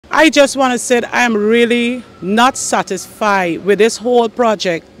I just want to say that I am really not satisfied with this whole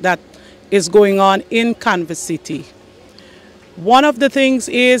project that is going on in Canvas City. One of the things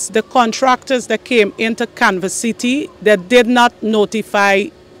is the contractors that came into Canvas City that did not notify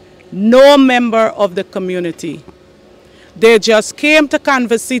no member of the community. They just came to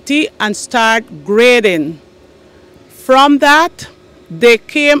Canvas City and start grading. From that, they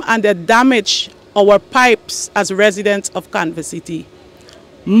came and they damaged our pipes as residents of Canvas City.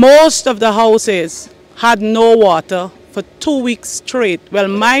 Most of the houses had no water for 2 weeks straight. Well,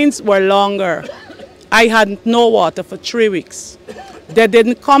 mine were longer. I had no water for 3 weeks. They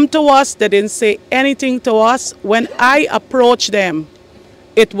didn't come to us, they didn't say anything to us. When I approached them,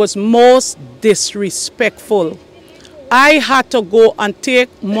 it was most disrespectful. I had to go and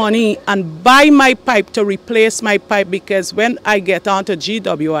take money and buy my pipe to replace my pipe, because when I get onto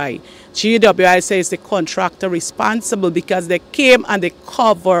GWI says the contractor responsible because they came and they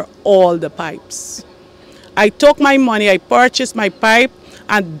cover all the pipes. I took my money, I purchased my pipe,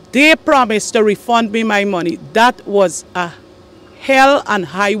 and they promised to refund me my money. That was a hell and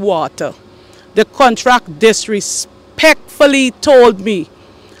high water. The contract disrespectfully told me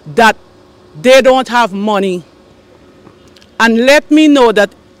that they don't have money, and let me know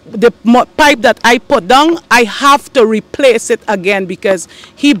that the pipe that I put down, I have to replace it again, because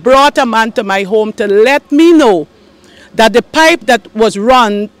he brought a man to my home to let me know that the pipe that was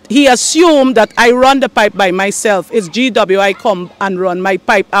run, he assumed that I run the pipe by myself. It's GWI come and run my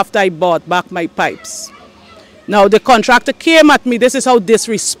pipe after I bought back my pipes. Now the contractor came at me. This is how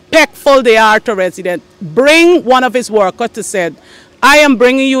disrespectful they are to residents. Bring one of his workers to said, I am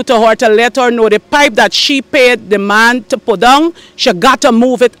bringing you to her to let her know the pipe that she paid the man to put down, she got to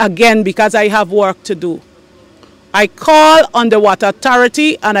move it again because I have work to do. I called on the water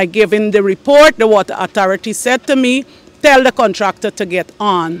authority and I gave him the report. The water authority said to me, tell the contractor to get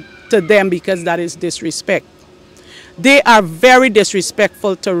on to them because that is disrespect. They are very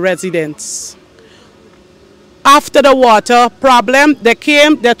disrespectful to residents. After the water problem, they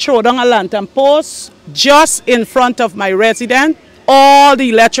came, they threw down a lantern post just in front of my residence, all the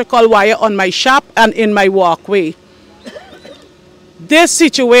electrical wire on my shop and in my walkway. This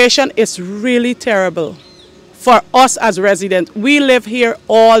situation is really terrible for us as residents. We live here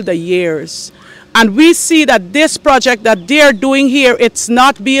all the years, and we see that this project that they're doing here, it's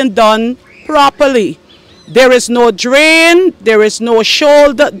not being done properly. There is no drain, there is no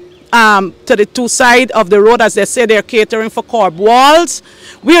shoulder to the two sides of the road, as they say they're catering for curb walls.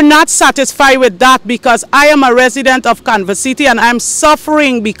 We're not satisfied with that, because I am a resident of Canvas City and I'm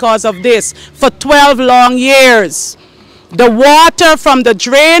suffering because of this for 12 long years. The water from the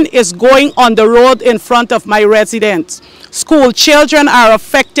drain is going on the road in front of my residence. School children are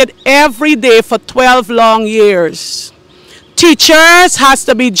affected every day for 12 long years. Teachers has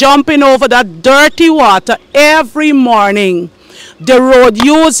to be jumping over that dirty water every morning. The road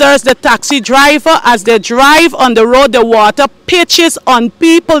users, the taxi driver, as they drive on the road, the water pitches on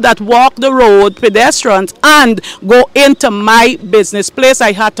people that walk the road, pedestrians, and go into my business place.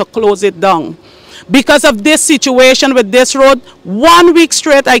 I had to close it down. Because of this situation with this road, 1 week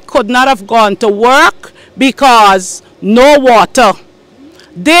straight I could not have gone to work because no water.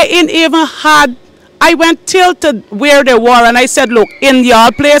 They ain't even had, I went till to where they were and I said, look, in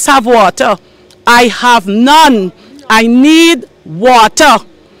your place have water. I have none. I need water.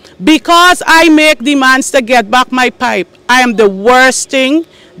 Because I make demands to get back my pipe, I am the worst thing.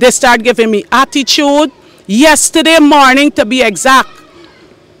 They start giving me attitude. Yesterday morning, to be exact,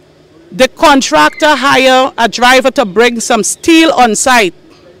 the contractor hired a driver to bring some steel on site.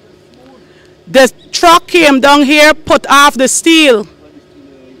 The truck came down here, put off the steel.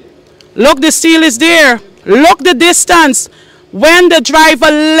 Look, the steel is there. Look the distance. When the driver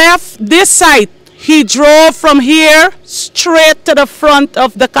left this site, he drove from here straight to the front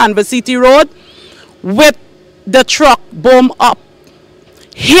of the Canvas City Road with the truck boom up.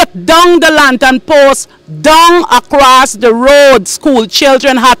 Hit down the lantern post, down across the road. School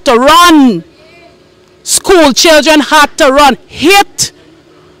children had to run. School children had to run. Hit.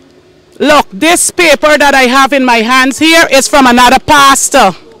 Look, this paper that I have in my hands here is from another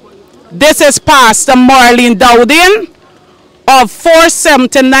pastor. This is Pastor Marlene Dowdin of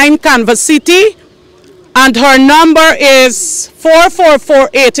 479 Canvas City. And her number is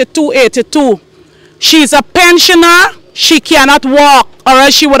 444-8282. She's a pensioner. She cannot walk, or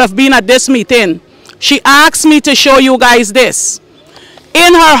else she would have been at this meeting. She asked me to show you guys this.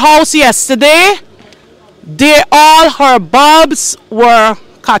 In her house yesterday, all her bulbs were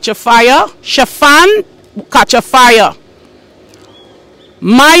catch a fire. Chiffon catch a fire.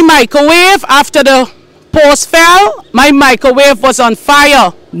 My microwave, after the post fell, my microwave was on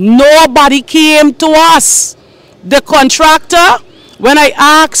fire. Nobody came to us. The contractor, when I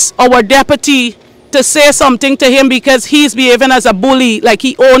asked our deputy to say something to him because he's behaving as a bully, like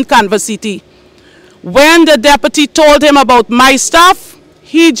he owned Canvas City, when the deputy told him about my stuff,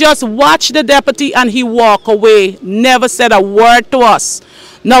 he just watched the deputy and he walked away, never said a word to us.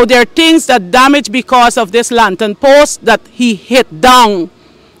 Now there are things that damage because of this lantern post that he hit down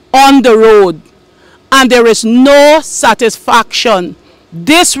on the road, and there is no satisfaction.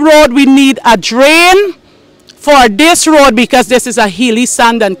 This road, we need a drain for this road because this is a hilly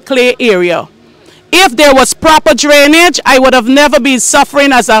sand and clay area. If there was proper drainage, I would have never been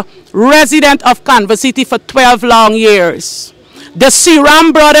suffering as a resident of Canvas City for 12 long years. The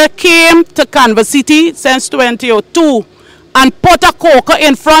Siram brother came to Canvas City since 2002 and put a coker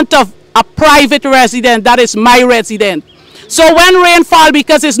in front of a private resident, that is my resident. So when rainfall,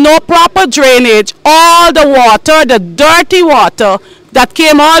 because there's no proper drainage, all the water, the dirty water that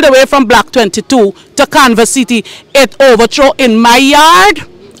came all the way from Block 22 to Canvas City, it overthrow in my yard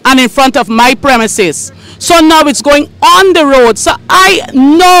and in front of my premises. So now it's going on the road. So I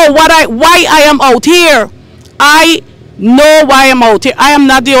know why I am out here. I know why I'm out here. I am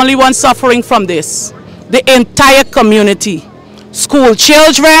not the only one suffering from this. The entire community, school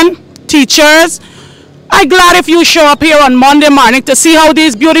children, teachers. I'm glad if you show up here on Monday morning to see how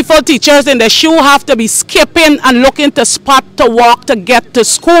these beautiful teachers in the shoe have to be skipping and looking to spot to walk to get to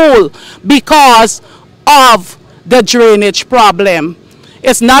school because of the drainage problem.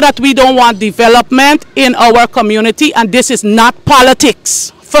 It's not that we don't want development in our community, and this is not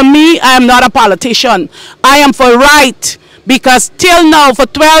politics. For me, I am not a politician. I am for right, because till now, for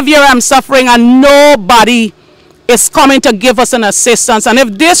 12 years, I'm suffering and nobody is coming to give us an assistance. And if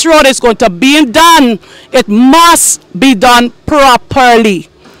this road is going to be done, it must be done properly.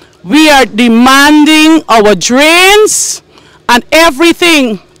 We are demanding our drains and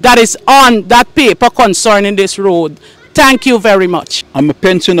everything that is on that paper concerning this road. Thank you very much. I'm a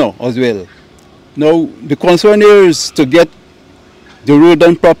pensioner as well. Now, the concern here is to get the road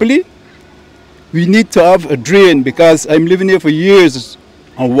done properly. We need to have a drain because I'm living here for years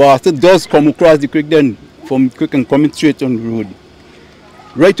and water does come across the creek then from quick and coming straight on the road.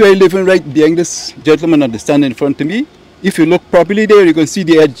 Right where I live, right behind this gentleman at the stand in front of me, if you look properly there, you can see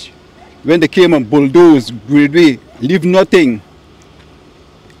the edge. When they came and bulldozed, gradeway, leave nothing.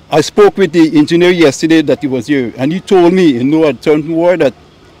 I spoke with the engineer yesterday that he was here, and he told me in no certain word that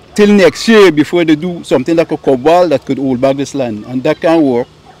till next year, before they do something like a cob wall that could hold back this land, and that can't work.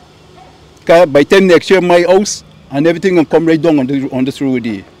 Because by the time next year, my house and everything will come right down on this road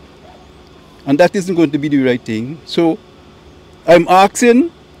here. And that isn't going to be the right thing. So I'm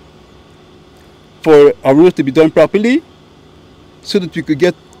asking for a road to be done properly so that we could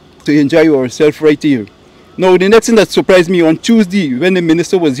get to enjoy ourselves right here. Now, the next thing that surprised me on Tuesday when the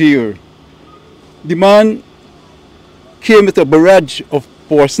minister was here, the man came with a barrage of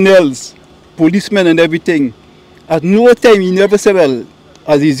personnel, policemen and everything. At no time he never said, well,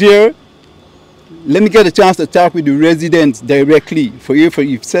 as he's here, let me get a chance to talk with the residents directly for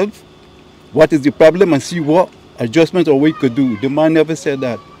himself. What is the problem and see what adjustment or we could do. The man never said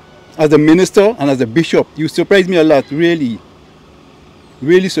that. As a minister and as a bishop, you surprised me a lot, really.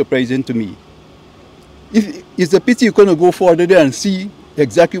 Really surprising to me. If it's a pity you couldn't go further there and see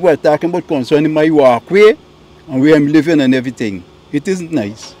exactly what I'm talking about concerning my walkway and where I'm living and everything. It isn't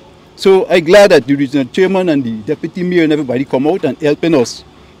nice. So I'm glad that the regional chairman and the deputy mayor and everybody come out and helping us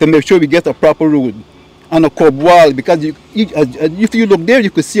to make sure we get a proper road and a curb wall, because if you look there, you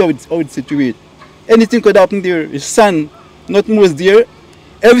could see how it's situated. Anything could happen there. It's sand, nothing was there.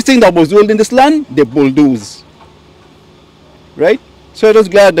 Everything that was old in this land, they bulldoze. Right? So I was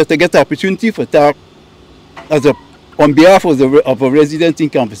glad that I get the opportunity for talk on behalf of a resident in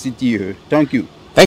Canvas City here. Thank you.